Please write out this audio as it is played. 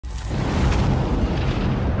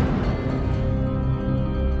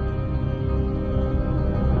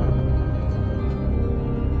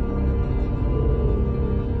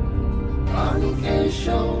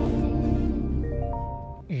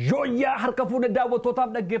Wayyaa harka fuudhee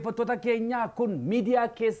daawwattootaaf dhaggeeffattoota keenyaa kun miidiyaa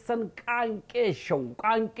keessan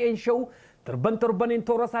qaanqeen show torbaniin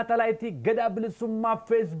toora saatalaayitii Gadaa Bilisummaa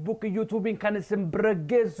Facebook YouTubein kan isin bira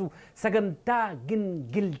geessu sagantaa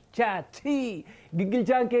Gingilchaati.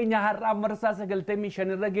 Gingilchaan keenya har'aa marsaa 95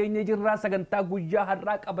 irra geenye jirra. Sagantaa guyyaa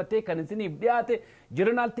har'aa qabatee kan isiniif dhiyaate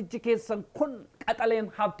jirnaaltichi keessan kun qaxaleen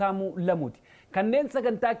Habtaamuu Lamuuti. Kanneen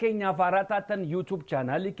sagantaa keenyaaf haaraa taatan YouTube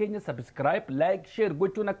channel keenya subscribe, like, share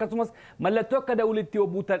gochuun akkasumas mallattoo akka daawwalitti yoo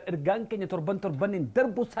buutan ergaan keenya torbaniin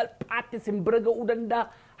darbu salphaatti isin bira ga'uu danda'a.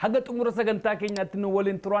 Haga xumura sagantaa keenyaatti nu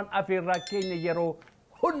waliin turaan afeerraa keenya yeroo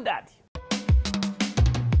hundaati.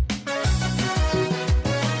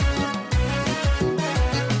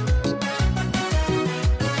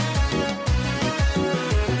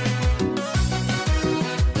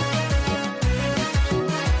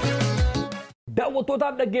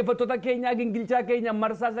 Daawwattootaaf dhaggeeffattoota keenyaa Gingilchaa keenya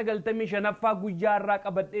marsaa 95ffaa guyyaa irraa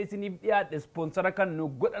qabadhee isiniif dhiyaadhe sponsora kan nu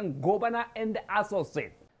godhan Gobanaa and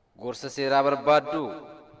Associate. Gorsa seeraa barbaaddu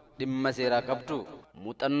dhimma seeraa qabdu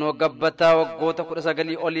muuxannoo gabbataa waggoota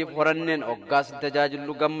 19 oliif horanneen hoggaas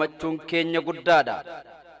tajaajilu gammachuun keenya guddaadha.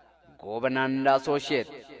 Gobanaa and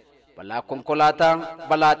Associate balaa konkolaataa,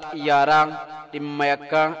 balaa xiyyaaraa, dhimma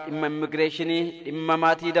yakkaa, dhimma immigireeshinii, dhimma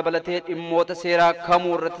maatii dabalatee dhimmoota seeraa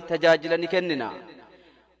kamuu irratti tajaajila ni kennina.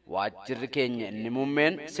 Waajjirri keenya inni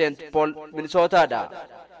muummeen St. Paul Minnesotaadha.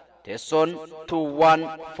 Teessoon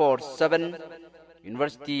 2147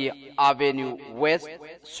 University Avenue West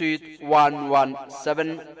Suite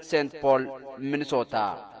 117 St. Paul Minnesota.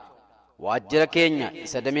 Waajjira keenya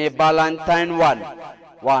isa damee Valentine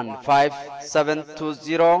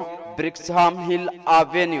 15720 Brixham Hill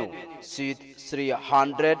Avenue Suite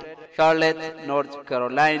 300 Charlotte, North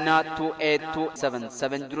Carolina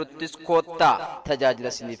 28277 jiruttis koottaa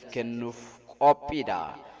tajaajila siniif kennuuf qophiidha.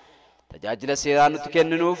 Tajaajila seeraa nuti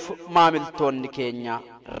kenninuuf maamiltoonni keenya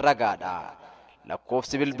ragaadha.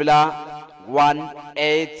 Lakkoofsi bilbilaa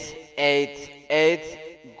 1888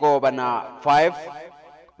 Gobanaa 5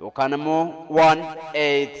 yookaan immoo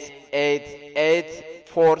 1888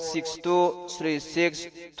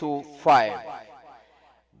 4623625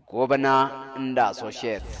 Gobanaa and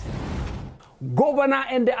Associate. Gobanaa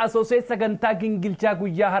and Associate sagantaa Gingilchaa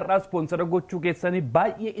guyyaa har'aa sponsora gochuu keessanii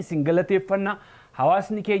baay'ee isin galateeffanna.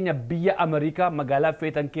 Hawaasni keenya biyya Ameerikaa magaalaa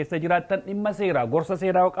feetan keessa jiraattan dhimma seeraa gorsa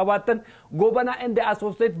seeraa qabaattan Gobanaa and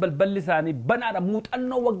Associate balballi isaanii banaadha.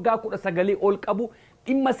 Muuxannoo waggaa 19 ol qabu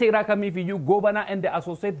dhimma seeraa kamiifiyyuu Gobanaa and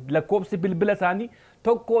Associate lakkoofsi bilbila isaanii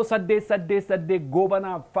 1888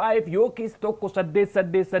 Gobanaa 5 yookiis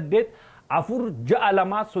 1888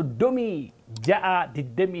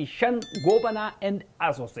 462 Gobanaa and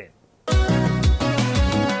Associate.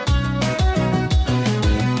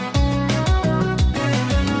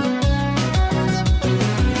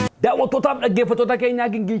 Daawwattootaaf dhaggeeffattoota keenyaa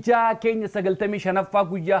Gingilchaa keenya 95ffaa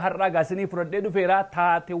guyyaa har'aa gaasanii fudhadhee dhufeera.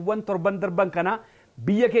 Taateewwan torban darban kana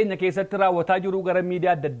biyya keenya keessatti raawwataa jiru gara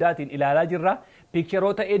miidiyaa adda addaatiin ilaalaa jirra.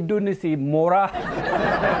 Piikcharoota hedduunis mooraa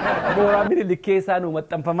Minilik keessaa nu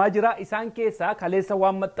maxxanfamaa jira. Isaan keessaa kaleessa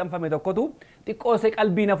waan maxxanfame tokkotu xiqqoosee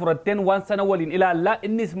qalbiina fudhatteen waan sana waliin ilaalla.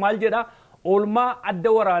 Innis maal jedha? Oolmaa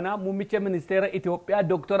adda waraanaa muummicha ministeera Itoophiyaa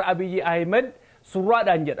Dr. Abiy Ahmed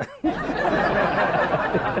surraadhaan jedha.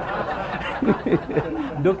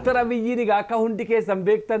 Dr. Abiy akka hundi keessan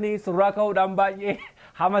beektanii surraa ka'uudhaan baay'ee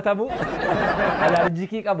hamatamu.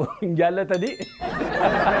 Alarjikii qabu hin jaallatanii.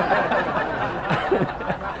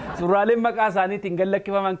 Surraaleen maqaa isaaniitiin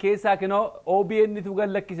gallakkifaman keessaa kinoo OBN tu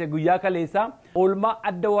gallakkise guyyaa kaleessaa oolmaa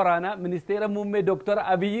adda waraanaa ministeera muummee Dr.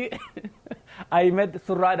 Abiy Ahmed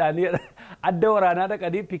surraadhaan adda waraanaa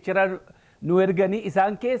dhaqanii piikchara nu erganii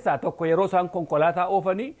isaan keessaa tokko yeroo isaan konkolaataa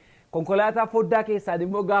oofanii konkolaataa foddaa keessaa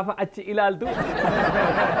immoo gaafa achi ilaaltu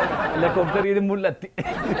helikooppitariin mul'atti.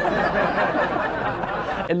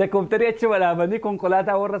 Helikooppitarii achi walaabanii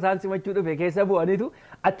konkolaataa warra isaan simachuu dhufe keessa bu'aniitu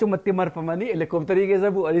achumatti marfamanii helikooppitarii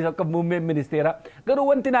keessa bu'anii akka muummeen ministeeraa. Garuu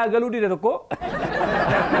wanti naa galuu dide tokko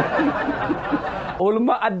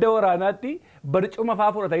oolmaa adda waraanaatti barcuma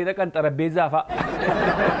fa'aa fudhatanii dhaqan xarapheezaa fa'a.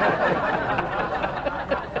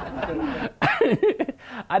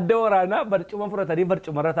 Adda waraanaa barcuma fudhatanii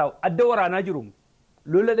barcumarra taa'u. Adda waraanaa jiru.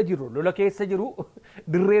 Lola keessa jiru.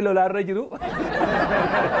 Dirree lolaarra jiru.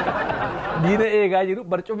 Diina eegaa jiru.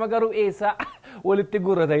 Barcuma garuu eessaa walitti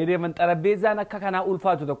guurratanii deeman. Xarapheezaan akka kanaa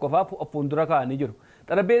ulfaatu tokko fa'aa fuuldura kaa'anii jiru.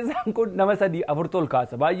 Xarapheezaan kun nama 3-4 tol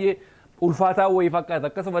kaasa. Baay'ee ulfaataa wayii fakkaata.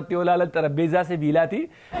 Akkasumatti yoo ilaalan xarapheezaa sibiilaati.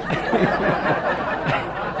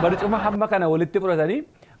 Barcuma hamma kana walitti fudhatanii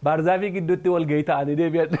baarzaafii gidduutti wal gahii ta'anii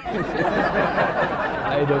deebi'an.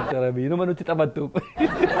 Ay Dr. Abiy, nama nuti taphattu.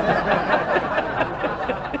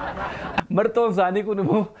 martoon isaanii kun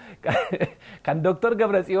immoo kan Dr.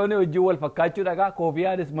 Gabratsiyoon wajjin wal fakkaachuu dhagaa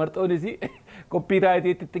koofiyaanis martoonis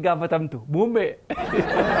koppiraayitiitti itti gaafatamtu muummee.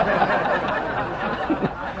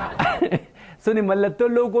 Suni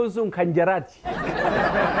mallattoon loogoon sun kan jaraati.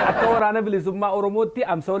 Akka waraana bilisummaa Oromootti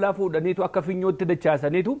amsoolaa fuudhaniitu akka finyootti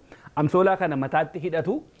dachaasaniitu amsoolaa kana mataatti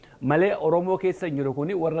hidhatu malee Oromoo keessa hin jiru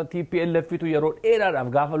kuni warra TPLFitu yeroo dheeraadhaaf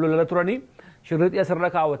gaafa lolaa turanii shirrixii asirra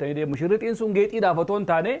kaawwatanii deemu. Shirrixiin sun geexiidhaaf otoo hin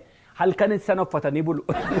taane halkan san uffatanii bulu.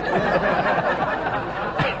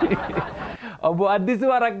 Obbo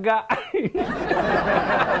Addisuu Araggaa.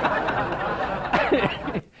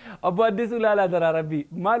 Obbo Addisuu laalaa daraarabbii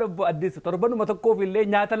maal obbo Addisuu torbanuma tokkoof illee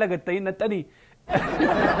nyaata lagattanii naxxanii.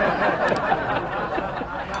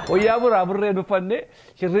 Wayyaa buraa burreen uffanne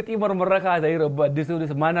shirrixii mormarra kaasaniiru obbo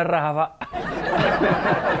Addisuunis manarra hafa.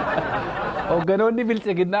 Hogganoonni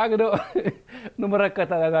bilchiginnaa kunoo numa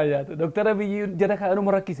rakkata dhagaa nyaatu. Dr. Abiyyi jara kana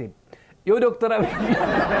numa rakkise. Yoo Dr. Abiyyi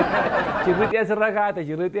shirrixii asirra kaate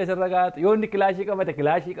shirrixii asirra kaate yoo inni kilaashii qabate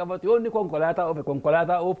kilaashii qabatu yoo inni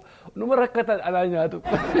konkolaataa oof numa rakkata dhagaa nyaatu.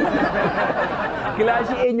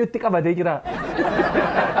 Kilaashii eenyutti qabatee jira.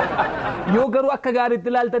 Yoo garuu akka gaariitti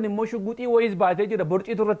ilaaltan immoo shugguxii wayiis baatee jira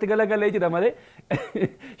borciitu irratti galagalee jira malee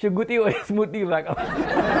shugguxii wayiis mudhii irraa qaba.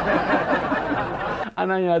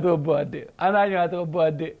 Anaa nyaatu obbo Addee anaa nyaatu obbo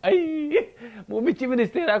Addee ayii muummichi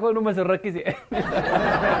ministeeraa kun numa sin rakkise.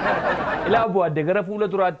 Ilaa obbo Addee gara fuula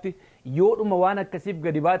duraatti yoodhuma waan akkasiif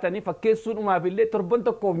gadi baatanii fakkeessuudhumaaf illee torban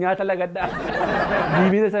tokkoof nyaata lagadhaa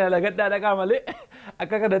diimina sana lagadhaa dhaqaa malee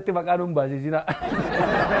akka kanatti maqaan hin baasisina.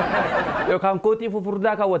 Yookaan kootii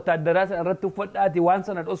fufurdaa kan wattaaddaraa sana irratti uffadhaati waan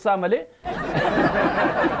sana dhossaa malee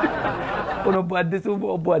kun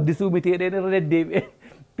obbo Addisuu miti jedheen irra deddeebi'e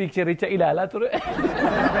piikcharicha ilaalaa ture.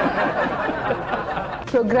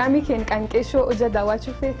 Programii keenya Qanqeeshoo hojii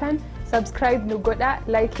daawwachuu feetan subscribe nu godhaa,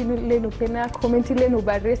 like illee nu kennaa, comment illee nu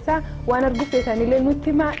barreessaa, waan arguu feetan illee nutti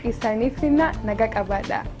himaa, isaaniif finna nagaa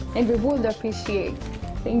qabaadha. And we would appreciate.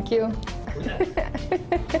 Thank you.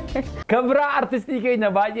 Kabraa artistii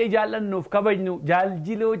keenya baay'ee jaallannuuf kabajnu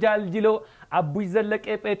jaaljiloo Abbush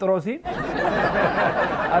Zallaqee Phexrosi.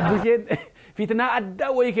 Abbusheen fitnaa addaa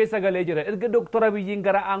wayii keessa galee jira. Erga Dr. Abiyyiin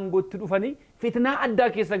gara aangootti dhufanii fitnaa addaa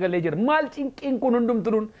keessa galee jira. Maal cinqiin kun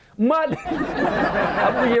hundumtuun maal?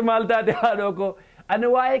 Abbushee maal taate haadhoo koo ani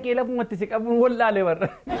waa'ee kee lafumatti si qabuun wallaalee barra.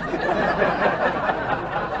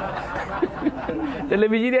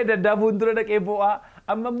 Televiziyoonii adda addaa fuuldura dhaqee bu'aa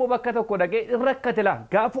amma immoo bakka tokko dhaqee rakkate laa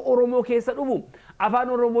gaafa Oromoo keessa dhufu afaan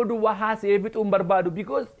Oromoo duwwaa haasa'ee fixuun barbaadu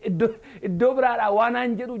because iddoo biraadhaa waan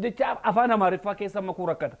aan jedhu jecha afaan Amaariffaa keessa makuu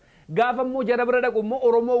rakkata. Gaafa immoo jara bira dhaqu immoo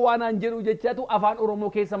Oromoo waan aan jedhu jechaatu afaan Oromoo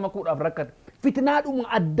keessa makuudhaaf rakkata. Fitnaadhuma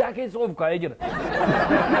addaa keessa of kaa'ee jira.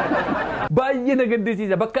 Baay'ee na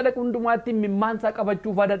gaddisiisa bakka dhaqu hundumaatti mimmaansaa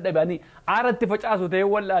qabachuuf dadhabanii aaratti facaasu ta'ee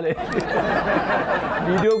wallaale.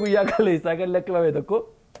 Viidiyoo guyyaa kaleessaa kan lakkifame tokko.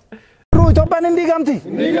 Itoophiyaa hindi gamti.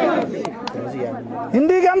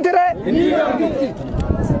 Hindi gamti re.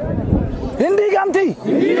 Hindi gamti.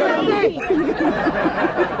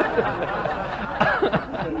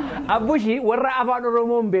 Abbushi warra afaan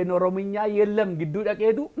Oromoon beenu Oromiyaa yeellam gidduu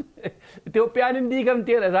dhaqeetu Itoophiyaan hindi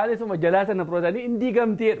gamteedha isaanisuma jalaa sana fudhatanii hindi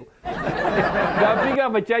gamteedhu. Gaaffii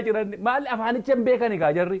gaafachaa jiran maal afaanicha hin beekani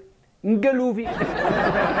kaa jarri hin galuufi.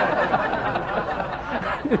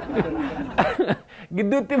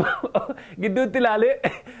 Gidduutti ilaalee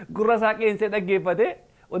gurra isaa qeensee dhaggeeffate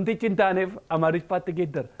wantichi hin taaneef Amaariiffaatti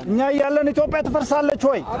geeddara. እኛ እያለን ኢትዮጵያ ትፈርሳለች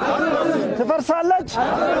ወይ? ትፈርሳለች?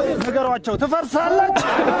 ንገሯቸው ትፈርሳለች?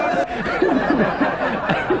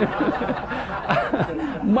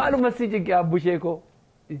 Maaluma si jigee Abbushee koo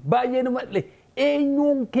baay'ee numa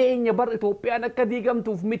eenyuun keenya bar Itoophiyaan akka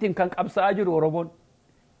diigamtuuf mitiin kan qabsaa'aa jiru Oromoon.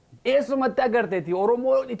 Eessumatti agarteeti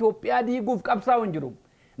Oromoon Itoophiyaa diiguuf qabsaa'u hin jiru.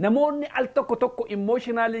 Namoonni al tokko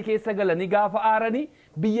emotionally keessa galanii gaafa aaranii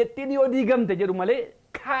biyyattiin yoo diigamte jedhu malee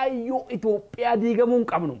kaayyoo Itoophiyaa diigamuu hin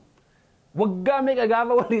qabnu. Waggaa meeqa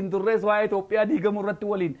gaafa waliin turrees waa'ee Itoophiyaa diigamuu irratti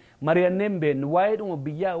waliin mari'annee hin beeknu. Waa'ee dhuma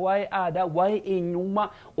biyyaa, waa'ee aadaa, waa'ee eenyummaa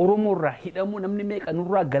Oromoo irraa hidhamuu namni meeqa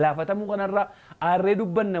nurraa galaafatamuu kanarraa aarree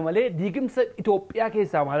dubbanna malee diigimsa Itoophiyaa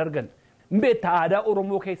keessaa maal argan? Mbeetta aadaa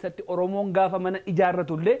Oromoo keessatti Oromoon gaafa mana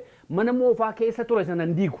ijaarratullee mana moofaa keessa ture sana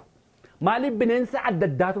hin diigu. Maaliif bineensa adda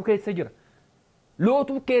addaatu keessa jira?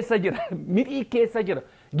 Lootu keessa jira, midhii keessa jira,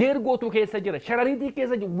 geergootu keessa jira, sharariitii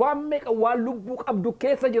keessa jira, waan meeqa waan lubbuu qabdu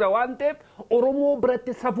keessa jira waan ta'eef Oromoo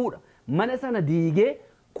biratti safuudha. Mana sana diigee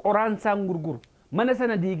qoraan isaan gurguru. Mana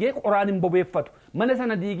sana diigee qoraan hin bobeeffatu. Mana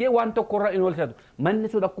sana diigee waan tokkorra hin oolchatu. Manni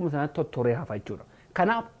sun akkuma sanatti tottoree hafa jechuudha.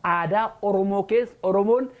 Kanaaf aadaa Oromoo keessa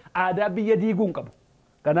Oromoon aadaa biyya diiguu hin qabu.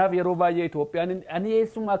 Kanaaf yeroo baay'ee Itoophiyaan ani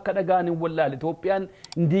eessuma akka dhagaan hin wallaale Itoophiyaan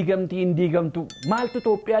hindi gamtu maaltu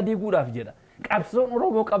Itoophiyaa diiguudhaaf jedha. Qabsoon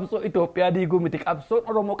Oromoo qabsoo Itoophiyaa diiguu miti qabsoon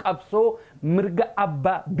Oromoo qabsoo mirga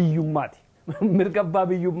abbaa biyyummaati. Mirga abbaa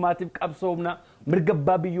biyyummaatiif qabsoomna mirga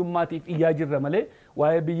abbaa biyyummaatiif iyyaa jirra malee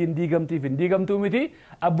waa'ee biyyi hindi gamtuu miti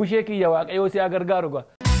abbushee kiyya waaqayyoo si gargaaru gaa.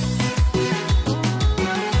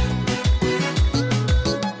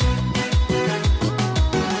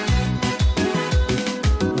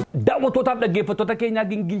 Daawwattootaaf dhaggeeffattoota keenya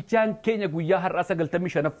Gingilchaan keenya guyyaa har'aa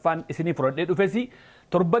 95ffaan isinii fudhadhee dhufesi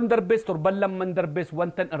torban darbees torban lamman darbees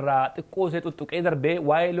wantan irraa xiqqoosee tuttuqee darbee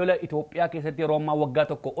waa'ee lola Itoophiyaa keessatti yeroo ammaa waggaa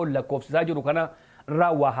tokko ol lakkoofsisaa jiru kana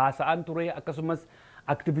irraa waa haasa'an ture akkasumas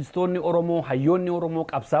aktivistoonni Oromoo hayyoonni Oromoo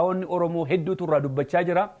qabsaa'onni Oromoo hedduutu irraa dubbachaa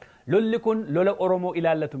jira. Lolli kun lola Oromoo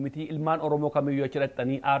ilaallatu miti ilmaan Oromoo kamiyyuu achi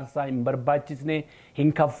dhaqxanii aarsaa hin barbaachisne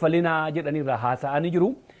hin kaffalinaa jedhanii irraa haasa'anii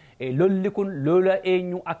jiru. Lolli kun lola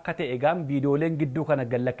eenyu akka ta'e egaan viidiyooleen gidduu kana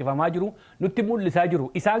gallakkifamaa jiru nutti mul'isaa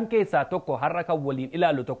jiru. Isaan keessaa tokko har'a kan waliin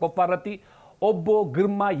ilaallu tokkoffaa irratti obbo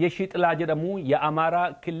Girmaa Yeshixilaa jedhamu የአማራ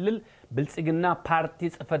ክልል ብልጽግና ፓርቲ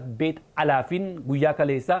ጽሕፈት ቤት ኃላፊን guyyaa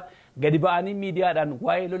kaleessa gadi ba'anii miidiyaadhaan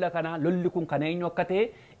waa'ee lola kana lolli kun kan eenyu akka ta'e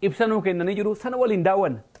ibsanuu kennanii jiru sana waliin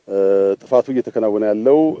daawwanna. ጥፋቱ እየተከናወነ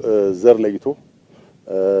ያለው ዘር ለይቶ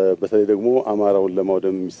በተለይ ደግሞ አማራውን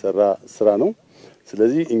ለማውደም የሚሰራ ስራ ነው።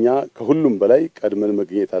 ስለዚህ እኛ ከሁሉም በላይ ቀድመን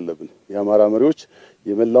መገኘት አለብን። የአማራ መሪዎች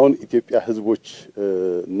የመላውን ኢትዮጵያ ህዝቦች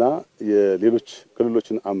እና የሌሎች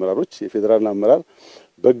ክልሎችን አመራሮች የፌደራል አመራር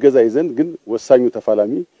በገዛ ይዘን ግን ወሳኙ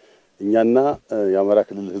ተፋላሚ እኛና የአማራ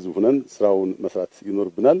ክልል ህዝብ ሆነን ስራውን መስራት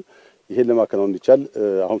ይኖርብናል። ይሄን ለማከናወን እንዲቻል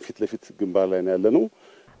አሁን ፊት ለፊት ግንባር ላይ ነው ያለነው።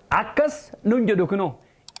 አከስ ኑንጀዶክኖ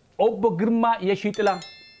ኦቦ ግርማ የሺጥላ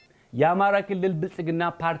የአማራ ክልል ብልጽግና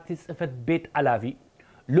ፓርቲ ጽሕፈት ቤት ኃላፊ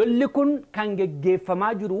lolli kun kan geggeeffamaa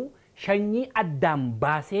jiru shanyii addaan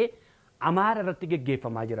baasee Amaara irratti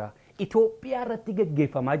geggeeffamaa jira Itoophiyaa irratti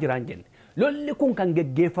geggeeffamaa jira jenne lolli kun kan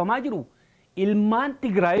geggeeffamaa jiru ilmaan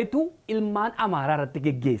Tigraayitu ilmaan Amaaraa irratti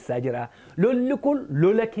geggeessaa jira lolli kun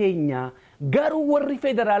lola keenya garuu warri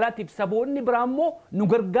federaalaatiif saboonni biraa immoo nu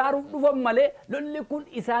gargaaruuf dhufan malee lolli kun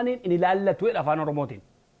isaaniin hin ilaallatu afaan Oromootiin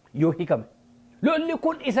yoo hiikame. Lolli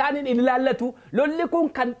kun isaaniin hin ilaallatu lolli kun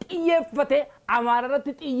kan xiyyeeffate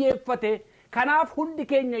Amaararratti xiyyeeffate kanaaf hundi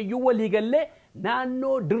keenya iyyuu walii gallee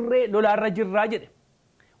naannoo dirree lolaarra jirraa jedhe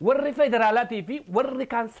warri federaalaatii fi warri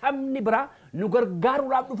kan sabni biraa nu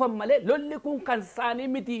gargaaruudhaaf dhufan malee lolli kun kan isaanii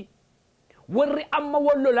miti warri amma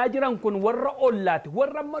wal lolaa jiran kun warra ollaati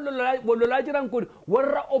warra amma wal lolaa jiran kun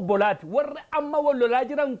warra obbolaati warri amma wal lolaa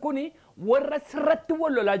jiran kun warra sirratti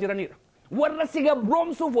wal lolaa jiranidha. warra si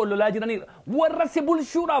gabroomsuuf wal lolaa jiranidha warra si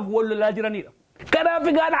bulchuudhaaf wal lolaa jiranidha. Kanaaf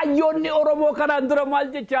egaan hayyoonni Oromoo kanaan dura maal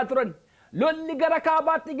jechaa turan lolli gara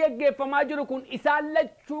kaabaatti geggeeffamaa jiru kun isaan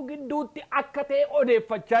lachuu gidduutti akka ta'e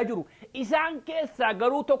odeeffachaa jiru isaan keessaa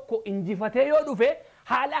garuu tokko injifatee yoo dhufe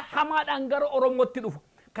haala hamaadhaan gara Oromootti dhufa.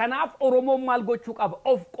 Kanaaf Oromoon maal gochuu qaba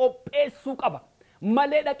of qopheessuu qaba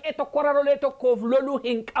malee dhaqee tokko rolee tokkoof loluu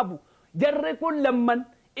hin qabu jarri kun lamman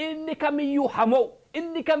inni kamiyyuu hamoo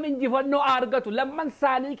inni kam injifannoo argatu lamman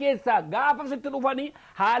saanii keessaa gaafa sitti dhufanii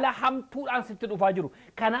haala hamtuudhaan sitti dhufaa jiru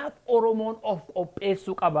kanaaf Oromoon of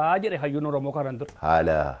qopheessuu qaba jedhe hayyuun Oromoo kanaan dura.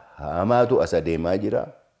 Haala hamaatu asa deemaa jira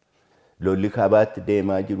lolli kaabaatti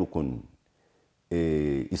deemaa jiru kun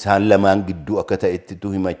isaan lamaan gidduu akka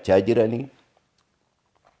ta'ettitu himachaa jiranii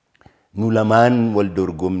nu lamaan wal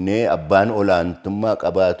dorgomnee abbaan olaantummaa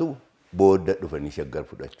qabaatu booda dhufanii shaggar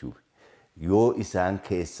fudhachuuf. Yoo isaan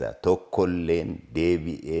keessa tokkolleen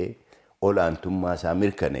deebi'ee olaantummaa isaa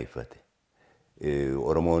mirkaneeffate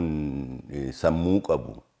Oromoon sammuu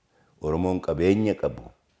qabu Oromoon qabeenya qabu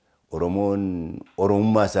Oromoon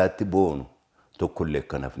Oromummaa isaatti boonu tokkollee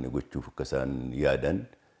kan hafne gochuuf akka isaan yaadan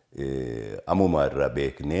ammuma irraa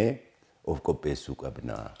beeknee of qopheessuu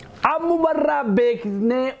qabna. Ammuma irraa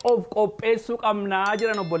beeknee of qopheessuu qabna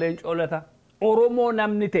jedhan obboleen Coolata Oromoo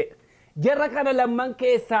namni ta'e. Jarra kana lamman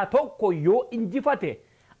keessaa tokko yoo injifate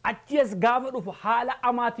achiis gaafa dhufu haala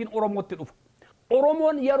amaatiin Oromootti dhufu.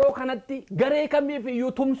 Oromoon yeroo kanatti garee kamiif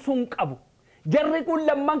iyyuu tumsuun qabu. Jarri kun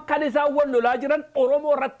lamman kan isaan wal lolaa jiran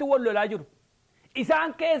Oromoo irratti wal lolaa jiru.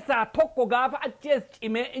 Isaan keessaa tokko gaafa achiis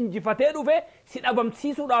cimee injifatee dhufe si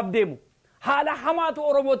dhabamsiisuudhaaf deemu. Haala hamaatu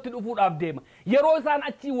Oromootti dhufuudhaaf deema. Yeroo isaan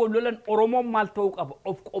achii wal lolan Oromoon maal ta'uu qaba?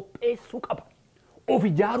 Of qopheessuu qaba. Of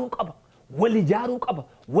ijaaruu qaba. wal ijaaruu qaba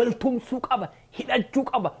wal tumsuu qaba hidhachuu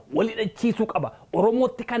qaba wal hidhachiisuu qaba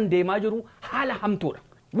Oromootti kan deemaa jiru haala hamtuudha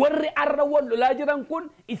warri arra wal lolaa jiran kun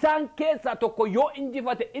isaan keessaa tokko yoo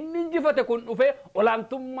injifate inni injifate kun dhufe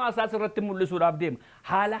olaantummaa isaa irratti mul'isuudhaaf deema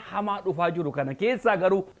haala hamaa dhufaa jiru kana keessaa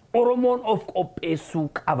garuu Oromoon of qopheessuu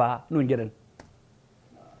qaba nuun jedhan.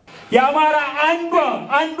 የአማራ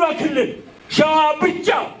አንዷ ክልል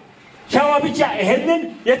ሸዋ ብቻ ይሄንን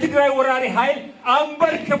የትግራይ ወራሪ ኃይል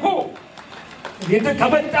አንበርክኮ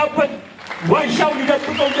ከመጣበት ዋሻው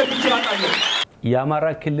ሊደብቀው እንደሚችል አውቃለሁ። የአማራ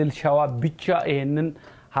ክልል ሸዋ ብቻ ይሄንን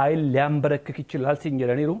ኃይል ሊያንበረክክ ይችላል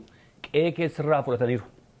ሲንጀራኒሩ ቄኬ ስራ ፍረተኒሩ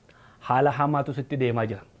ሐላ ሐማቱ ስትደማ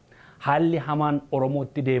ጅራ ሐሊ ሐማን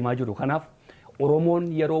ኦሮሞቲ ደማ ጅሩ ከናፍ ኦሮሞን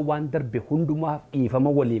የሮ ዋን ደርቤ ሁንዱማ ኢፈማ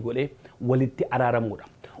ወሊ ጎሌ ወሊቲ አራራሙዳ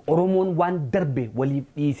ኦሮሞን ዋን ደርቤ ወሊ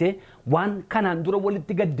ዲሴ ዋን ካናን ዱረ ወሊቲ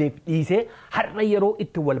ገደፍ ዲሴ ሐረ የሮ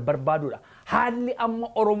ኢት ወል በርባዱዳ ሐሊ አማ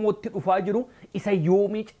ኦሮሞቲ ዱፋ ጅሩ ኢሳ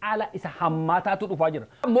ዮሚ ጫላ ኢሳ ሐማታቱ ዱፋ ጅሩ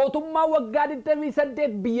ሞቱማ ወጋድ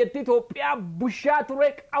ተሚሰደት ቢየቲ ኢትዮጵያ ቡሻ ቱሬ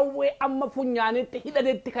ቀዌ አማ ፉኛኔት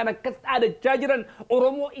ሂደደት ከነከስ አደቻ ጅረን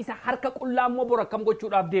ኦሮሞ ኢሳ ሐርከ ቁላሞ ቦረከም ጎቹ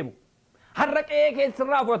ዳብዴሙ ሐረቀ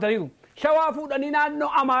ከስራ ፍረተኒሩ ሸዋፉ ደኒናኖ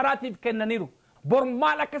አማራቲፍ ከነኒሩ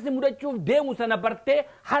bormaal akkasi mudachuuf deemu sana bartee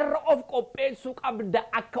har'a of qopheessuu qabda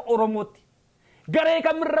akka Oromootti. Garee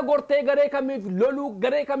kamirra gortee garee kamiif loluu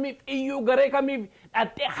garee kamiif iyyuu garee kamiif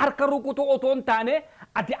dhattee harka rukutuu otoo hin taane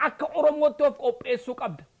ati akka Oromootti of qopheessuu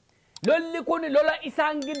qabda. Lolli kun lola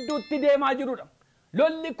isaan gidduutti deemaa jirudha.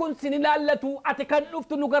 Lolli kun sin ilaallatu ati kan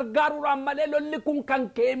dhuftu nu gargaaruudhaan malee lolli kun kan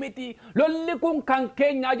kee miti. Lolli kun kan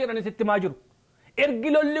keenyaa jedhani sitti maa jiru. Ergi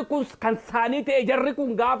lolli kun kan saanii ta'e jarri kun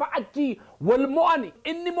gaafa achi wal mo'ani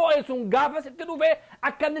inni mo'e sun gaafa sitti dhufe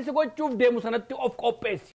akka inni si gochuuf deemu sanatti of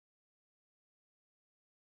qopheessi.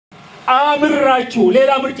 አምራችሁ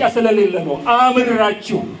ሌላ ምርጫ ስለሌለ ነው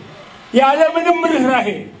አምራችሁ ያለ ምንም ርህራሄ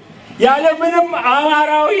ያለ ምንም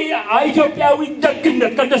አማራዊ ኢትዮጵያዊ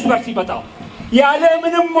ደግነት ከነሱ ጋር ሲመጣ ያለ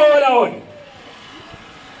ምንም መወላወል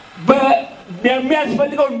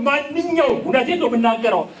በሚያስፈልገው ማንኛው እውነቴን ነው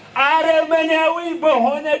የምናገረው አረመናዊ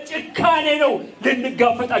በሆነ ጭካኔ ነው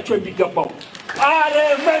ልንጋፈጣቸው የሚገባው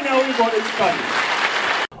አረመናዊ በሆነ ጭካኔ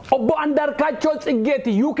ኦቦ አንዳርካቸው ጽጌት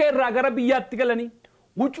ዩኬ ራገረ ብያት ገለኒ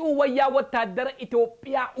ውጩ ወያ ወታደር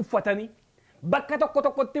ኢትዮጵያ ኡፈተኒ በከተኮ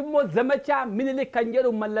ተኮትሞ ዘመቻ ምንልክ ከንጀሩ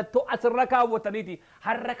መለቶ አስረካ ወተኒቲ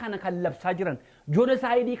ሐረካነ ከለብሳ ጅረን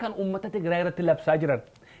ጆኖሳይዲ ካን ኡመተ ትግራይ ረት ለብሳ ጅረን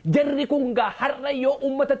ጀሪ ኩንጋ ሐረዮ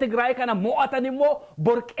ኡመተ ትግራይ ካና ሞአተኒሞ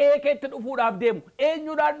ቦርቄኬት ዱፉዳፍ ደሙ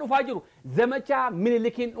ኤኙዳን ዱፋ ጅሩ ዘመቻ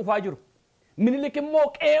ምንልክን ዱፋ ጅሩ ምንልክሞ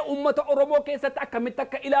ቄ ኡመተ ኦሮሞ ከሰት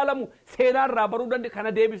አከምተከ ኢላላሙ ሴናራ በሩ ደንድ ካና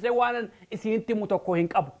ዴቢሴ ዋነን ኢሲንቲ ሙተኮ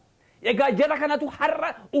ሂንቀቡ የጋ ጀራ ካናቱ ሐረ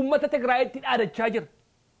ኡመተ ትግራይ ትዳደቻ ጅር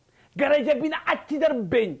ገረጀቢና አቺ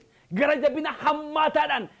ደርቤኝ ገረጀቢና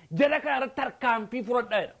ሐማታዳን ጀራ ካና ተርካም ፊ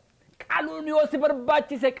ፍሮዳ ቃሉን ይወስ በርባቺ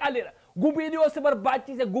ቃሌራ ጉቢን ይወስ በርባቺ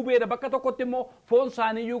ጉቤራ በከተኮትሞ ፎን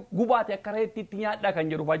ሳኒዩ ጉባት ያከረቲ ትኛዳ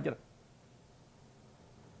ከንጀሩ ባጅራ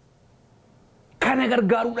kana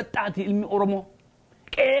gargaaru dhatti ilmi Oromo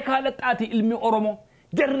qeeqa dhatti ilmi Oromo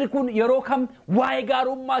jarri kun yeroo kam waa'ee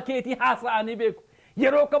gaarummaa keetii haasa'anii beeku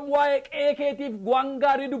yeroo kam waa'ee qeeqeetiif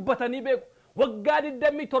gwaangaarii dubbatanii beeku waggaa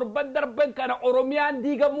 27 darban kana Oromiyaan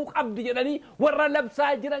diigamuu qabdi jedhanii warra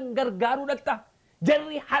labsaa jiran gargaaru dhatta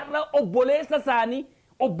jarri har'a obboleessa isaanii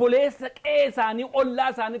obboleessa qe'ee isaanii ollaa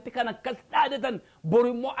isaaniitti kan akkas dhaadatan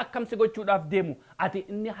borimmoo akkamsi gochuudhaaf deemu ati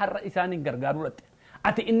inni har'a isaaniin gargaaru dhatte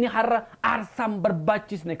ati inni har'a arsam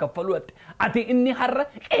barbaachisne kaffalu ati inni har'a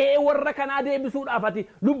warra kana deebisuudhaaf ati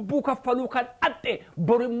lubbuu kaffalu kan atte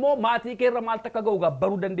borimmoo maatii keerra maal takka ga'u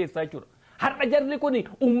gabbaruu dandeessaa jechuudha har'a jarri kuni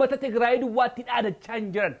ummata Tigraay duwwaatti dhaadachaa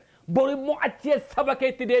hin jiran borimmoo achi saba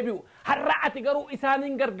keetti deebi'u har'a ati garuu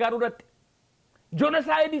isaaniin gargaaruu dhatte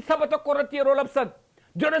jonosaayidii saba tokko irratti yeroo labsan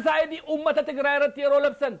jonosaayidii ummata Tigraay irratti yeroo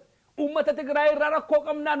labsan ummata Tigraay irraa rakkoo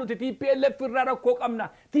qabnaa nuti TPLF irraa rakkoo qabnaa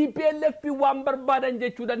TPLF waan barbaadan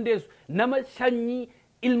jechuu dandeessu nama shanyii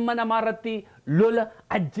ilma namaa irratti lola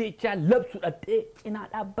ajjeechaa labsu dhattee cinaa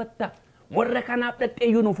dhaabbatta warra kanaaf dhattee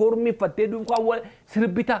yuunifoormii uffattee duukaa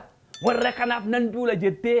sirbita warra kanaaf nan duula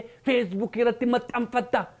jettee Facebook irratti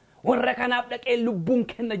maxxanfatta warra kanaaf dhaqee lubbuun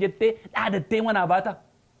kenna jettee dhaadattee manaa baata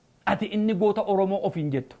ati inni goota Oromoo ofiin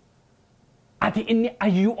jettu ati inni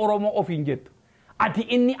ayyuu Oromoo ofiin jettu ati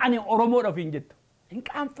inni ani Oromoo ofiin jettu hin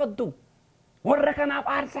qaanfattu warra kanaaf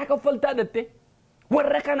aarsaa kaffaltaa dhatte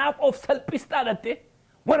warra kanaaf of salphistaa dhatte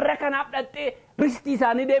warra kanaaf dhatte ristii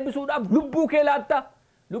isaanii deebisuudhaaf lubbuu kee laatta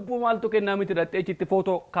lubbuu maaltu kennaa miti dhatte achitti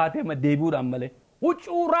footoo kaatee deebi'uudhaan malee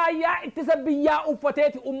huccuu raayyaa ittisa biyyaa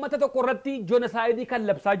uffateeti ummata tokko irratti jonosaayidii kan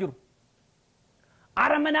labsaa jiru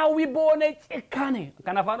aramanaawwi boonee cikkaane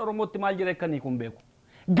kan afaan Oromootti maal jedhe akkanii kun beeku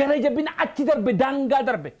gara jabina achi darbe daangaa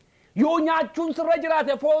darbe yoo nyaachuun sirra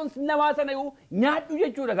jiraate foon namaa sana yoo nyaadhu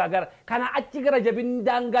jechuudha gaagara kana achi gara jabinni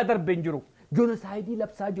daangaa darbeen jiru jonosaayidii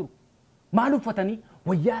labsaa jiru maal uffatanii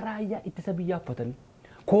wayyaa raayyaa ittisa biyyaa uffatanii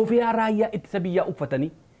كوفيا رايا اتسبيا أفتني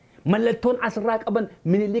ملتون أسراق أبن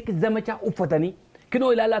من الليك زمشا أفتني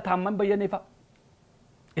كنو إلا لا تامن بيانيفا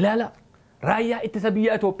إلا لا رايا اتسبيا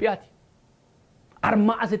إثيوبياتي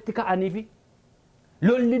أرما أستيكا أنيفي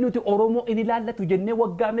لولي نوتي أورومو إني لا لا تجنة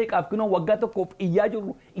وقامك أفكنو وقاتو كوف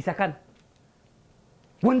إياجرو إساكان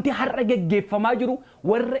وانتي حرق جيف فما جرو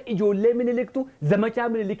ور إجولي من الليكتو زمشا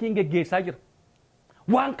من الليكين جيسا جرو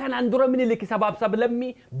وان كان اندرا من اللي كسباب سبلمي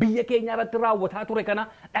بيا كينيا رترا وتاتو ركنا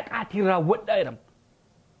دقاتي را ودايرم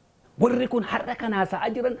وريكون حركنا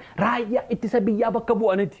ساجرن رايا اتسبيا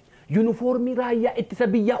بكبو انتي يونيفورمي رايا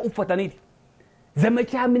اتسبيا افتنيتي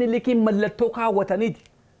زمچا من اللي كي ملتوكا وتنيتي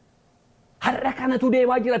حركنا تودي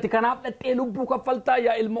واجرتي كناب دتي لبو كفلتا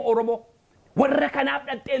يا علم اورومو وركنا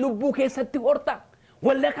دتي لبو كيستي ورتا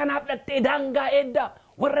ولا كناب دتي دانغا ايدا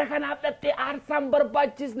وركنا دتي ارسام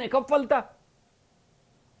برباچسني كفلتا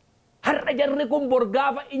har'a jarri kun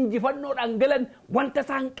borgaafa injifannoodhaan galan wanta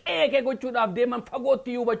isaan qeeke gochuudhaaf deeman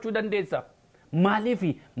fagootti hubachuu dandeessa. Maaliif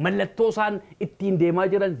mallattoo isaan ittiin deemaa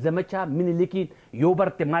jiran zamachaa minilikiin yoo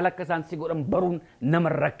barte maal akka isaan si godhan baruun nama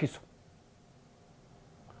rakkisu.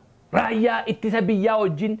 Raayyaa ittisa biyyaa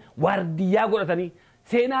wajjin waardiyyaa godhatanii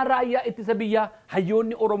seenaa raayyaa ittisa biyyaa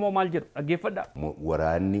hayyoonni Oromoo maal jedhu dhaggeeffadhaa.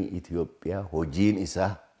 Waraanni Itoophiyaa hojiin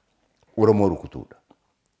isaa Oromoo rukutuudha.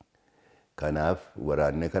 Kanaaf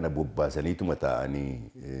waraanne kana bobbaasaniituma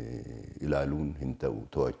ta'anii ilaaluun hin ta'u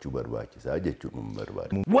to'achuu barbaachisaa jechuun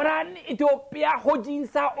barbaada. Waraanni Itoophiyaa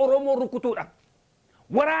hojiinsaa Oromoo rukutuudha.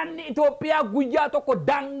 Waraanni Itoophiyaa guyyaa tokko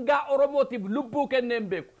daangaa Oromootiif lubbuu kennee hin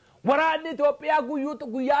beeku. Waraanni Itoophiyaa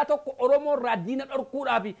guyyaa tokko Oromoo irraa diina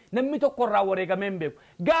dhorkuudhaaf namni tokko irraa wareegamee hin beeku.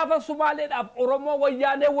 Gaafa Sumaaleedhaaf Oromoo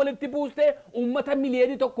wayyaanee walitti buustee uummata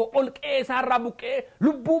miliyoonii tokko ol qe'eesaarraa buqqee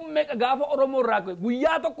lubbuun meeqa gaafa Oromoo irraa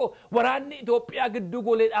guyyaa tokko waraanni Itoophiyaa gidduu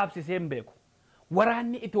golee dhaabsisee hin beeku.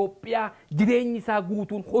 Waraanni Itoophiyaa jireenyi isaa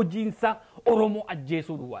guutuun hojiinsa Oromoo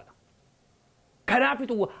ajjeesuu duwwaadha.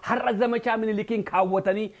 Kanaafitu har'a zamachaa minilikiin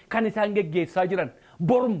kaawwatanii kan isaan geggeessaa jiran.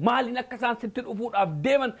 Bor maaliin akka isaan sitti dhufuudhaaf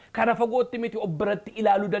deeman kana fagootti miti obbiratti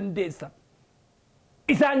ilaaluu dandeessa.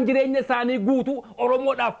 Isaan jireenya isaanii guutuu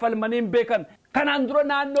Oromoodhaaf falmanii hin beekan. Kanaan dura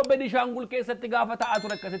naannoo Benishaangul keessatti gaafa ta'aa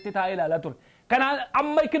ture akkasitti taa'ee ilaalaa ture. Kanaan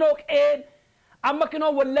amma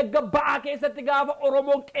kinoo Wallagga ba'aa keessatti gaafa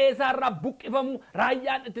Oromoon qe'eesaarraa buqqifamu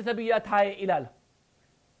raayyaan ittisa biyyaa taa'ee ilaala.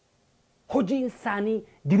 Hojiin isaanii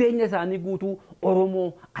jireenya isaanii guutuu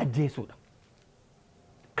Oromoo ajjeesuudha.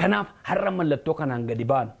 Kanaaf har'a mallattoo kanaan gadi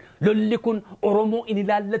ba'an lolli kun Oromoo inni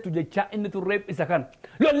ilaallatu jechaa inni turreef isa kana.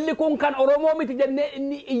 Lolli kun kan Oromoo miti jennee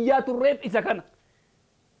inni iyyaa turreef isa kana.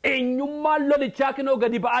 Eenyummaan lolichaa kinoo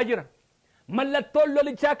gadi ba'aa jira. Mallattoon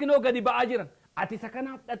lolichaa kinoo gadi ba'aa jiran. Ati isa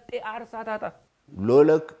kanaaf dhattee aarsaa taata.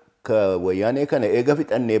 Lola ka wayyaanee kana eega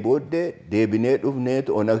fixannee booddee deebinee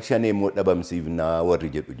dhufneetu onag shanee immoo dhabamsiifnaa warri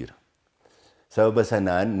jedhu jira. Sababa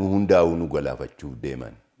sanaan nu hundaa'uu nu galaafachuuf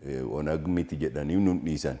deeman. Onag miti jedhanii nun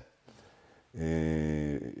dhiisan.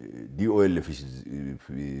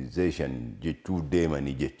 DOLFization jechuuf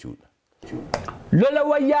deemanii jechuudha. Lola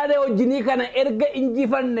wayyaanee wajjinii kana erga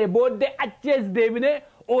injifanne booddee achees deebinee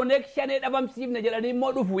onag shanee dhabamsiifne jedhanii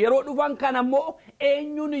immoo dhufu. Yeroo dhufan kana immoo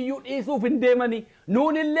eenyuun iyyuu dhiisuuf hin deemanii.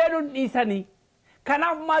 Nuun illee nun dhiisanii.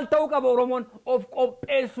 Kanaaf maal ta'uu qaba Oromoon of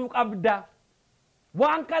qopheessuu qabda.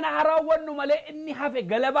 Waan kana haraawwannu malee inni hafe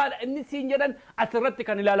galabaadha inni siin jedhan asirratti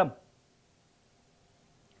kan ilaalamu.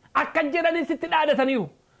 Akka jedhanii sitti dhaadhataniiru.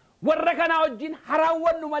 Warra kanaa wajjin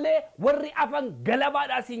haraawwannu malee warri afan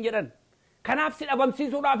galabaadha siin jedhan. Kanaaf si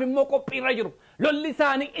dhabamsiisuudhaaf immoo qophiirra jiru. Lolli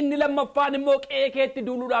isaanii inni lammaffaan immoo qe'ee keetti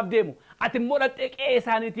duuluudhaaf deemu. Ati immoo dhattee qe'ee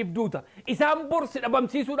isaaniitiif duuta. Isaan bor si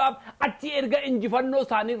dhabamsiisuudhaaf achi erga injifannoo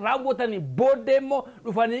isaanii raawwatanii booddee immoo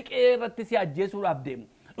dhufanii qe'ee irratti si ajjeesuudhaaf deemu.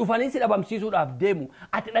 Dhufanii si dhabamsiisuudhaaf deemu.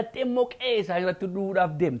 Ati dhattee immoo qe'ee isaa irratti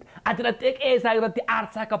duuluudhaaf deemta. Ati dhattee qe'ee isaa irratti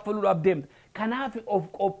aarsaa kaffaluudhaaf deemta. Kanaaf of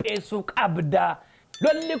qopheessuu qabda.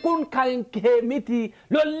 Lolli kun kan kee miti.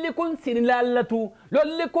 Lolli kun sin ilaallatu.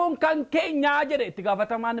 Lolli kun kan keenyaa jedhe itti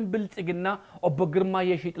gaafatamaan bilchiginna obbo Girmaa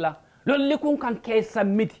Yeshixlaa. Lolli kun kan keessan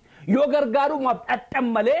miti. Yoo gargaarumaaf dhadhan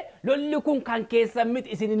malee lolli kun kan keessan miti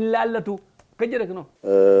isin hin ilaallatu. Kan jedhe kunoo.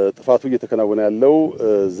 ጥፋቱ እየተከናወነ ያለው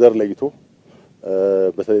ዘር ለይቶ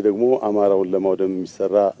በተለይ ደግሞ አማራውን ለማውደም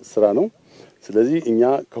የሚሰራ ስራ ነው። ስለዚህ እኛ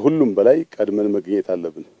ከሁሉም በላይ ቀድመን መገኘት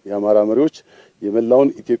አለብን። የአማራ መሪዎች የመላውን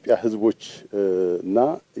ኢትዮጵያ ህዝቦች እና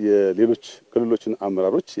የሌሎች ክልሎችን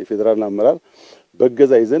አመራሮች የፌደራል አመራር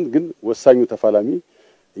በገዛ ይዘን ግን ወሳኙ ተፋላሚ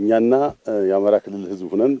እኛና የአማራ ክልል ህዝብ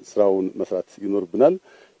ሆነን ስራውን መስራት ይኖርብናል።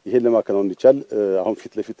 ይሄን ለማከናወን እንዲቻል አሁን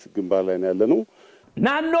ፊት ለፊት ግንባር ላይ ነው ያለነው።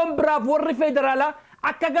 ናኖም ብራፍ ወሪ ፌደራላ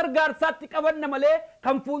akka gargaarsaatti qabanna malee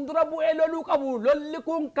kan fuuldura bu'ee loluu qabu lolli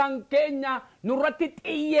kun kan keenya nurratti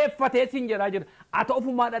xiyyeeffatee sin jedhaa jira ati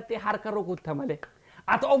ofumaa dhattee harka rukutta malee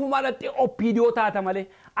ati ofumaa dhattee oppiidiyoo taata malee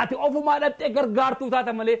ati ofumaa dhattee gargaartuu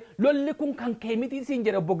taata malee lolli kun kan kee miti sin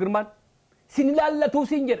jedhe obbo Girmaan sin ilaallatuu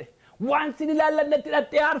sin jedhe waan sin ilaallannetti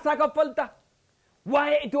dhattee aarsaa kaffalta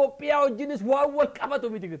waa'ee Itoophiyaa wajjinis waan wal qabatu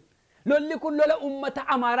miti lolli kun lola ummata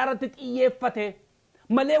Amaaraa irratti xiyyeeffate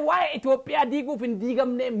malee waa'ee Itoophiyaa diiguuf hin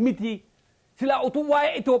diigamne miti sila utuu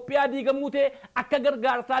waa'ee Itoophiyaa diigamuu ta'e akka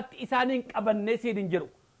gargaarsaatti isaaniin qabannee siin jedhu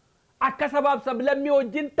akka sabaab sablammii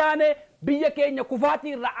wajjin taane biyya keenya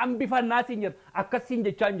kufaatii irraa hambifannaa siin jedhu akkasiin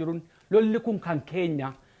jechaan jiruun lolli kun kan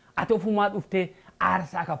keenya ati ofumaa dhuftee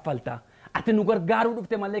aarsaa kaffalta ati nu gargaaruu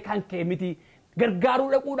dhufte malee kan kee miti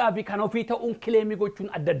gargaaruu dhaquudhaa fi kan ofii ta'uun kileemii gochuun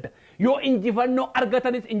adda adda yoo injifannoo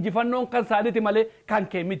argatanis injifannoon kan saaniti malee kan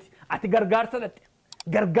kee miti ati gargaarsa dhatte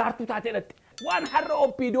gargaartuu taatee dhatte waan har'a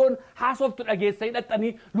oppiidiyoon haasoftu dhageessa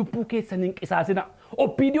hidhattanii lubbuu keessaniin qisaasina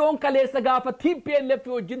oppiidiyoon kaleessa gaafa TPLF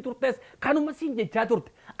wajjin turtes kanuma siin jechaa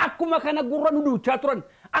turte akkuma kana gurra nu duuchaa turan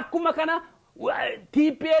akkuma kana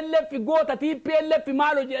TPLF goota TPLF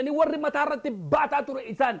maaloo jedhanii warri mataarratti baataa ture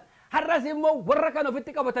isaan har'as immoo warra kan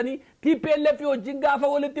ofitti qabatanii TPLF wajjin gaafa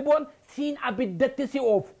walitti bu'an siin abiddatti si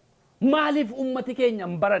oofu maaliif ummati keenya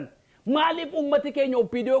hin baran maaliif ummati keenya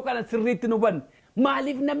oppiidiyoo kana sirriitti nu ban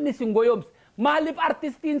maaliif namni sin goyoomse maaliif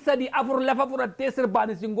artistiin sadii afur lafa fudhattee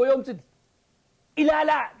sirbaan sin goyoomsiti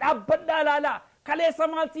ilaalaa dhaabbadhaa ilaalaa kaleessa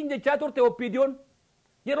maal siin jechaa turte oppiidiyoon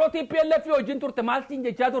yeroo TPLF wajjin turte maal siin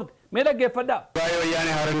jechaa turte mee dhaggeeffadhaa ወያኔ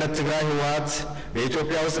ሓርነት ትግራይ ህወሓት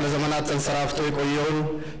በኢትዮጵያ ውስጥ ለዘመናት ተንሰራፍቶ የቆየውን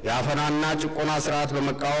የአፈናና ጭቆና ስርዓት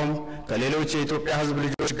በመቃወም ከሌሎች የኢትዮጵያ ህዝብ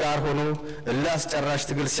ልጆች ጋር ሆኖ እልህ አስጨራሽ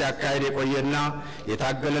ትግል ሲያካሂድ የቆየና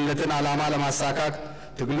የታገለለትን ዓላማ ለማሳካት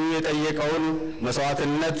ትግሉ የጠየቀውን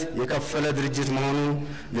መስዋዕትነት የከፈለ ድርጅት መሆኑን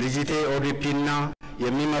ድርጅቴ ኦዲፒና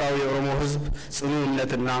የሚመራው የኦሮሞ ህዝብ ጽኑ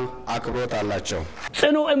እምነትና አክብሮት አላቸው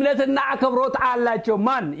ጽኑ እምነትና አክብሮት አላቸው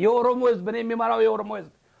ማን የኦሮሞ ህዝብ ነው የሚመራው የኦሮሞ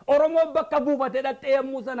ህዝብ ኦሮሞ በቃ ቡፈቴ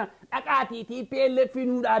ደጠየሙ ሰና ዳቃቲ TPLF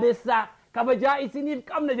ኑ ዳደሳ ከበጃ ኢስኒፍ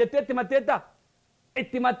ቀምነ ጀቴት መቴታ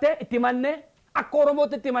ኢትመነ አኮ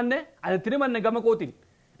ኦሮሞት ኢትመነ አንትሪ መነ ገመቆቲ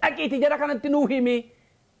ዳቂቲ ጀራ ከነት ኑ ሂሚ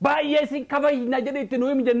ባየሲን ከበይና ጀዲት ኑ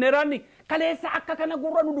ሂሚ ጀነራኒ ከሌሳ አካ ከነ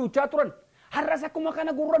ጉራ ኑ ዱቻ ቱረን harrasa kuma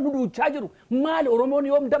kana gurra nu duuchaa jiru maal oromoon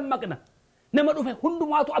yoom dammaqna nama dhufe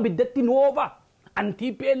hundumaatu abiddatti noofa an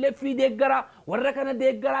TPLF deeggara warra kana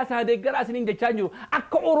deeggara saa deeggara isiniin jechaa jiru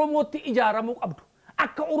akka oromootti ijaaramuu qabdu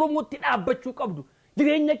akka oromootti dhaabbachuu qabdu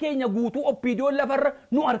jireenya keenya guutuu oppiidiyoon lafarra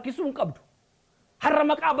nu harkisuun qabdu harra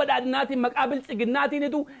maqaa badhaadhinaatiin maqaa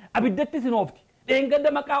biltsiginnaatiinitu abiddatti sinoofti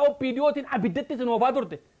dheengadda maqaa oppiidiyootiin abiddatti sinoofaa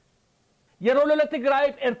turte yeroo lola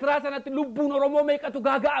Tigraayiif Eertiraa sanatti lubbuun oromoo meeqatu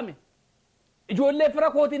gaaga'ame ijoollee fira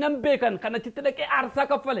kooti nan beekan kan achitti dhaqee aarsaa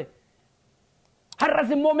kaffale har'as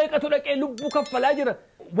immoo meeqatu dhaqee lubbuu kaffalaa jira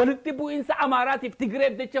walitti bu'iinsa Amaaraatiif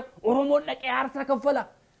Tigreef jecha oromoon dhaqee aarsaa kaffala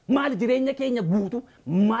maal jireenya keenya guutuu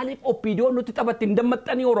maaliif oppiidiyoon nutti taphatti hin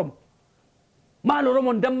dammaxxanii oromo maal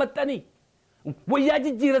oromoon dammaxxanii wayyaa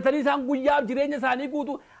jijjiiratanii isaan guyyaa jireenya isaanii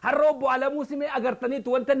guutuu har'a obbo Alamuu Simee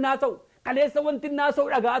agartaniitu wanta naasa'u kaleessa wanti naasa'u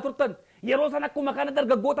dhagaa turtan yeroo san akkuma kana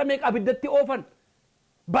dargaggoota meeqa abiddatti oofan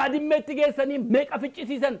baadimmeetti geessanii meeqa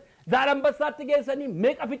ficcisiisan Zaalambasaatti geessanii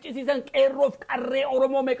meeqa ficcisiisan qeerroof qarree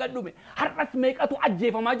oromoo meeqa dhume har'as meeqatu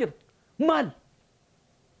ajjeefamaa jira maal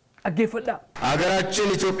አገፈዳ አገራችን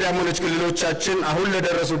ኢትዮጵያም ሆነች ክልሎቻችን አሁን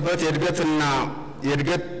ለደረሱበት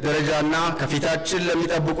የእድገት ደረጃና ከፊታችን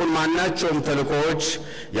ለሚጠብቁን ማናቸውም ተልእኮዎች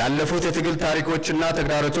ያለፉት የትግል ታሪኮችና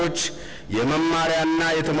ተግዳሮቶች የመማሪያና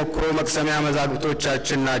የተሞክሮ መቅሰሚያ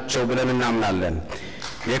መዛግብቶቻችን ናቸው ብለን እናምናለን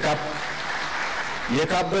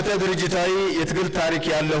የካበተ ድርጅታዊ የትግል ታሪክ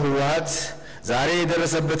ያለው ህወሓት ዛሬ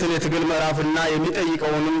የደረሰበትን የትግል ምዕራፍና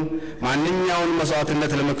የሚጠይቀውንም ማንኛውን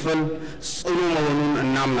መስዋዕትነት ለመክፈል ጽኑ መሆኑን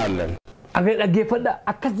እናምናለን አገፈዳ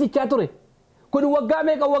አከዝቻ ቱሬ ኩን ወጋ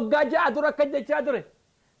ሜቀ ወጋጃ አዱራ ከጀቻ ቱሬ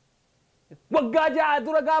ወጋጃ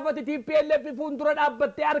አዱራ ጋፈት TPLF ፉንዱራ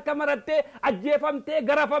ዳበቴ አርከመረቴ አጀፈምቴ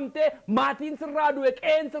ገረፈምቴ ማቲን ስራዱ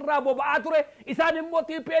የቄን ስራ ቦባ ቱሬ ኢሳንሞ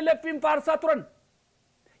TPLF ፋርሳ ቱረን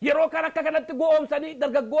yeroo kana akka kanatti go'omsanii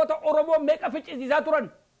dargaggoota oromoo meeqa ficcisiisaa turan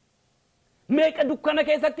meeqa dukkana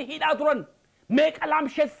keessatti hidhaa turan meeqa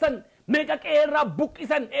laamsheessan meeqa qeerraa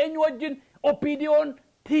buqqisan eenyu wajjin oppiidiyoon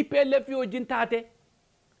TPLF wajjin taate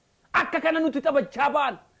akka kana nuti taphachaa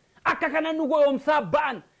ba'an akka kana nu go'omsaa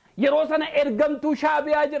ba'an yeroo sana ergamtuu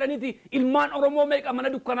shaabiyaa jedhaniiti ilmaan oromoo meeqa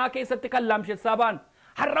mana dukkanaa keessatti kan laamsheessaa ba'an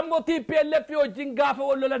har'ammoo TPLF wajjin gaafa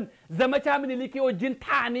wallolan zamachaa Minilikii wajjin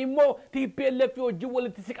taanii immoo TPLF wajjin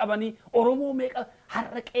walitti siqabanii oromoo meeqa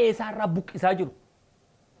har'a qeesaarraa buqqisaa jiru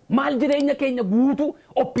maal jireenya keenya guutuu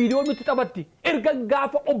oppiidiyoon nutti taphatti erga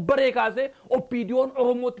gaafa obbaree kaasee oppiidiyoon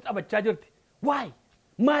Oromootti taphachaa jirti waay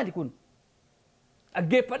maali kun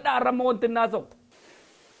dhaggeeffadhaa har'amma wanti naasa'u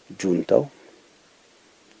ጁንታው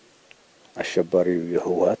አሸባሪው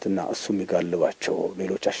የህወሓትና እሱ የሚጋልባቸው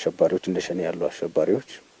ሌሎች አሸባሪዎች እንደ ሸኔ ያሉ አሸባሪዎች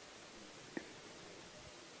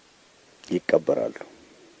ይቀበራሉ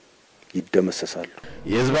ይደመሰሳሉ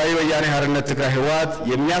የህዝባዊ ወያኔ ሓርነት ትግራይ ህወሓት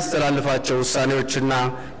የሚያስተላልፋቸው ውሳኔዎችና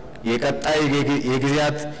የቀጣይ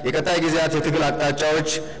ጊዜያት የትግል አቅጣጫዎች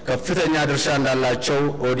ከፍተኛ ድርሻ እንዳላቸው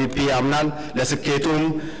ኦዲፒ ያምናል ለስኬቱም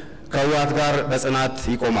ከህወሓት ጋር በጽናት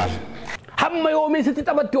ይቆማል hamma yoomii sitti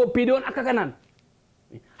taphatti oppiidiyoon akka kanaan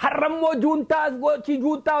har'ammoo juuntaa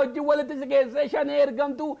wajjin walitti si keessee shanee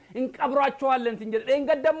ergamtuu hin qabraachuwaalleen sin jedhe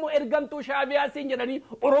dheengaddammoo ergamtuu shaabiyaa sin jedhanii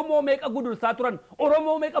Oromoo meeqa gudursaa turan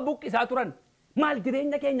Oromoo meeqa buqqisaa turan maal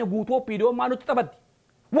jireenya keenya guutuu oppiidiyoon maa nutti taphatti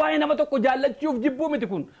waa'ee nama tokko jaallachuuf jibbuu miti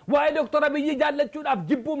kun waa'ee Dr. Abiyyi jaallachuudhaaf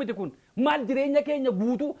jibbuu miti kun maal jireenya keenya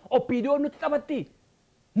guutuu oppiidiyoon nutti taphatti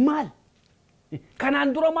maal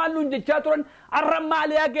kanaan dura maalluun jechaa turan arra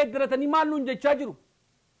maaliyaa geeddaratanii maalluun jechaa jiru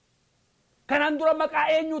kanaan dura maqaa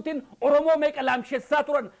eenyuutiin Oromoo meeqa laamsheessaa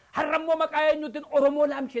turan har'ammoo maqaa eenyuutiin Oromoo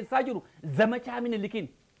laamsheessaa jiru zamachaa Minilikiin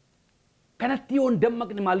kanatti yoon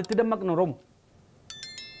dammaqni maalitti dammaqna Oromoo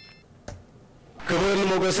ክብርን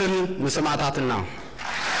ሞገስን ምስማታትና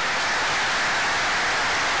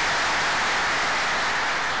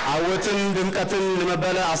አወትን ድምቀትን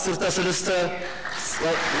ለመበለ 10 ስልስተ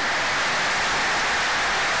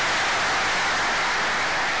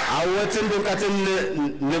አወትን ድምቀትን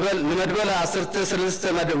ለመድበለ 10 ስልስተ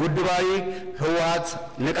ውድባይ ህወሓት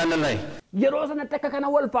ንቀንላይ የሮሰን ተከከና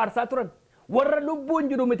ወልፋርሳ ቱረን ወረ ሉቡን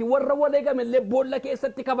ጅሩ ምቲ ወረ ወደገመለ ቦለ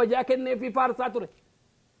ከሰቲ ከበጃ ከነፊ ፋርሳ ቱረ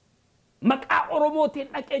መቃ ኦሮሞቲን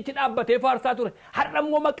አቀጭ ዳበቴ ፋርሳ ቱረ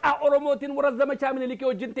ሐረሞ መቃ ኦሮሞቲን ወረ ዘመቻ ምንልኪ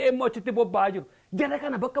ወጅንቴ ኤሞችቲ ቦባጅሩ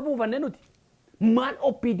ጀነከና በከቡ ፈነኑቲ ማል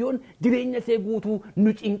ኦፒዲዮን ጅሬኛ ሴጉቱ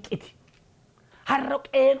ኑጭንቂቲ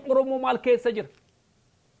ሐረቀን ኦሮሞ ማል ከሰጅር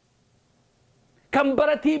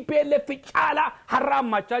كمبرتي بيل في شالا حرام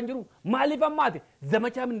ما تشانجرو مالي فماتي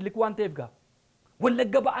زمچا من لكوان تيفغا ولا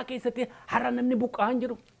غبا كيستي حرام نمني بوكا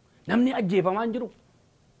انجرو نمني اجيفا مانجرو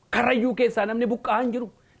كرايو كيسا نمني بوكا انجرو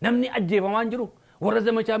نمني اجيفا مانجرو ورا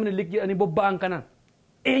زمچا من لك اني بوبا انكنان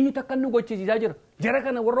اينو تكنو غوچي جاجر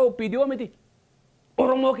جركنا ورو فيديو متي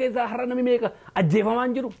اورومو كيسا حرام نمي ميكا اجيفا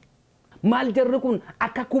مانجرو مال جركون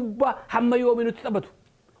اكا كوبا حما يومينو تطبطو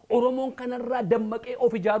اورومون كنرا دمقي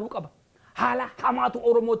اوفي جارو قبا حالا حماتو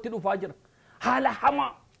أوروموتي دفاجر حالا حما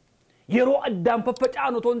يرو أدام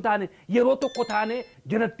ففجانو تونتاني يرو تقوتاني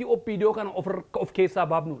جنتي أوبيديو كان أوف كيسا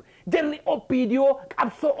باب نور جنري أوبيديو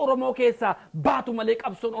كابسو أورومو كيسا باتو مليك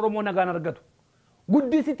أبسو أورومو نغانا رغتو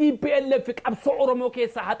قدي سيتي PLF كابسو أورومو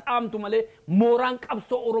كيسا هات آمتو ملي موران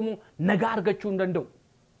كابسو أورومو نغار غچون دندو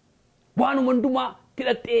وانو مندوما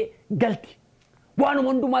تلتي غلطي وانو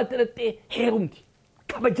مندوما تلتي هيرومتي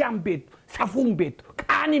كبجام بيت سفوم بيت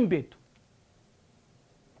كانين بيت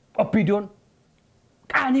oppidiyoon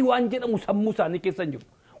qaanii waan jedhamu sammuu isaanii keessa jiru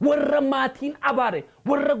warra maatiin abaare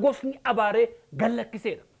warra gosni abaare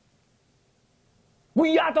gallakkiseedha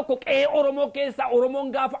guyyaa tokko qe'ee Oromoo keessaa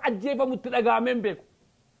Oromoon gaafa ajjeefamutti dhagaameen beeku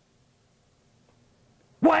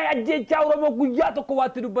waa'ee ajjeechaa Oromoo guyyaa tokko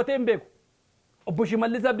waatti dubbatee hin beeku obbo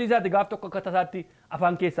Shimallis Abdiisaati gaaf tokko akka tasaatti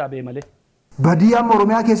afaan keessaa bee malee badiyyaa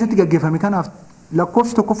Oromiyaa keessatti gaggeeffame kanaaf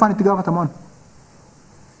lakkoofsi tokkoffaan itti gaafatamaan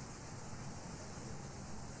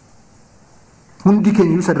hundi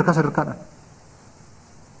keenya sadarkaadhaan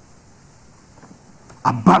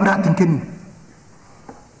abbaa biraatiin kennu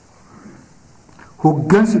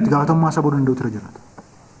hoggansi itti gaafatamummaa saboo danda'u tura jiraata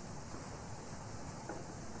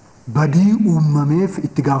badii uumameef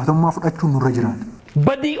itti gaafatamummaa fudhachuun nurra jiraata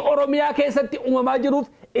badii Oromiyaa keessatti uumamaa jiruuf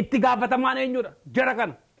itti gaafatamaan eenyudha jara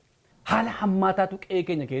kana haala hammaataatu qe'ee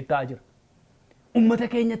keenya keessaa jira ummata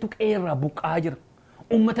keenyatu qe'ee irraa buqqaa jira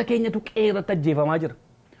ummata keenyatu qe'ee irratti ajjeefamaa jira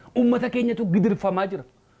ummata keenyatu gidirfamaa jira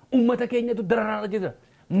ummata keenyatu dararaa jira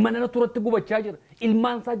manana turatti gubachaa jira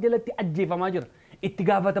ilmaan isaa jalatti ajjeefamaa jira itti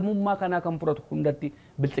gaafatamummaa kanaa kan fudhatu hundatti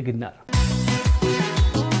bilchiginnaadha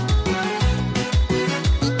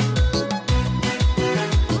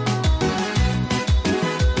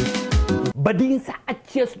badiinsa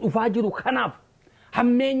achees dhufaa jiru kanaaf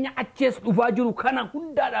hammeenya achees dhufaa jiru kana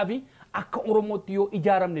hundaadhaaf akka Oromootti yoo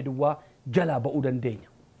ijaaramne duwwaa jalaa ba'uu dandeenya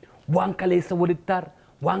waan kaleessa walittaar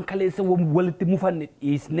waan kaleessa walitti mufanne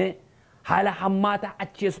dhiisne haala hammaata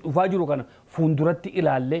achees dhufaa jiru kana fuulduratti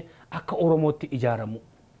ilaalle akka Oromootti ijaaramu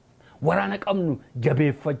waraana qabnu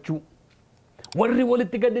jabeeffachuu warri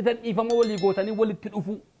walitti gadditan dhiifama walii gootanii walitti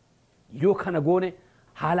dhufu yoo kana goone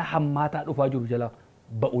haala hammaataa dhufaa jiru jala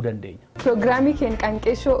ba'uu dandeenya. Pirogiraamii keenya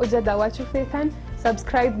qanqeeshoo hojii daawwachuu feetan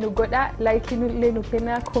subscribe nu godhaa, like illee nu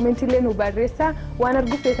kennaa, comment illee nu barreessaa, waan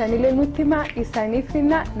arguu feetan illee nutti himaa, isaaniif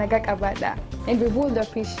finna nagaa qabaadha. And we would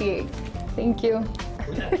appreciate. Thank you.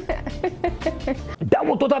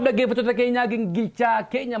 Daawwattootaaf dhaggeeffattoota keenyaa Gingilchaa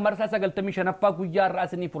keenya marsaa 95ffaa guyyaa har'aa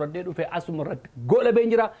isinii fudhadhee dhufe asuma irratti goolabeen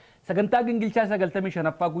jira. Sagantaa Gingilchaa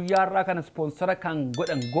 95ffaa guyyaa har'aa kana ispoonsara kan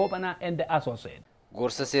godhan Goobanaa and Associate.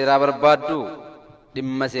 Gorsa seeraa barbaaddu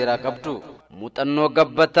dhimma seeraa qabdu muuxannoo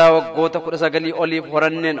gabbataa waggoota 19 oliif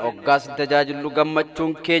horanneen hoggaas tajaajilu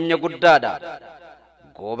gammachuun keenya guddaadha.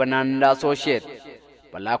 Goobanaa and Associate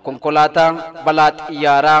balaa konkolaataa, balaa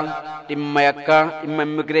xiyyaaraa, dhimma yakkaa, dhimma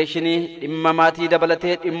immigireeshinii, dhimma maatii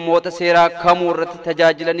dabalatee dhimmoota seeraa kamuu irratti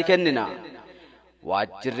tajaajila ni kennina.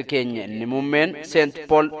 Waajjirri keenya inni muummeen St.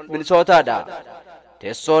 Paul Minisootaadha.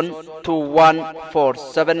 Teessoon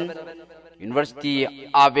 2147 University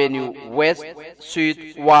Avenue West Suite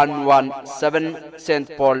 117 St.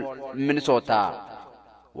 Paul Minnesota.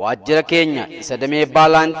 Waajjira keenya isa damee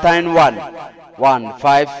Valentine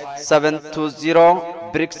 15720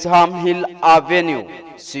 Brixham Hill Avenue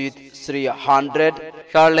Suite 300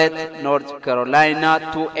 Charlotte, North Carolina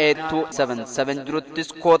 28277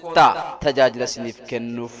 jiruttis koottaa tajaajila isiniif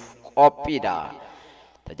kennuuf qophiidha.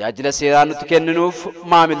 Tajaajila seeraa nuti kenninuuf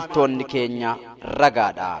maamiltoonni keenya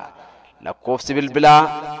ragaadha. Lakkoofsi bilbilaa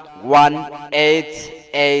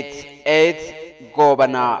 1888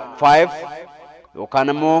 Goobanaa 5 yookaan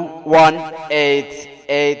immoo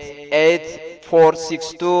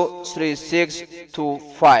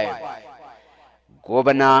 1888-462-3625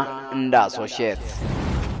 Goobanaa and Associate.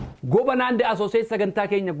 Goobanaa and Associate sagantaa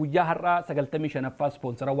keenya guyyaa har'aa 95ffaa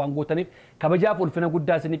ispoonsara waan gootaniif kabajaaf ulfina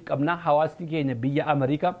guddaa isiniif qabna. Hawaasni keenya biyya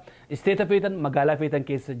Ameerikaa isteeta feetan magaalaa feetan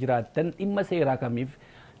keessa jiraattan dhimma seeraa kamiif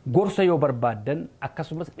gorsa yoo barbaaddan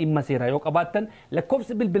akkasumas dhimma seeraa yoo qabaattan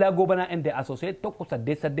lakkoofsi bilbilaa Goobanaa and Associate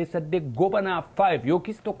 1888 Goobanaa 5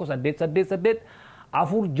 yookiis 1888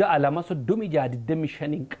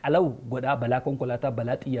 46225 qalaw godhaa balaa konkolaataa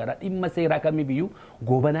balaa xiyyaaraa dhimma seeraa kamiifiyyuu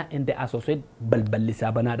Goobanaa and Associate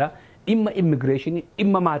balballisaa banaadha. Dhimma immigireeshinii,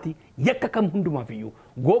 dhimma maatii, yakka kam hundumaafiyyuu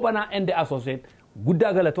Goobanaa and Associate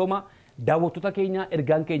guddaa galatooma. Daawwattoota keenya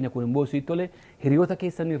ergaan keenya kun immoo sitti tole hiriyoota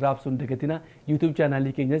keessanii raabsuun dagatina YouTube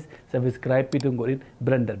chaanaalii keenyas subscribe bituun godhin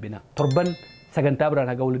biraan darbina. Torban sagantaa biraan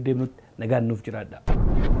haga walitti deemnutti nagaan nuuf jiraadha.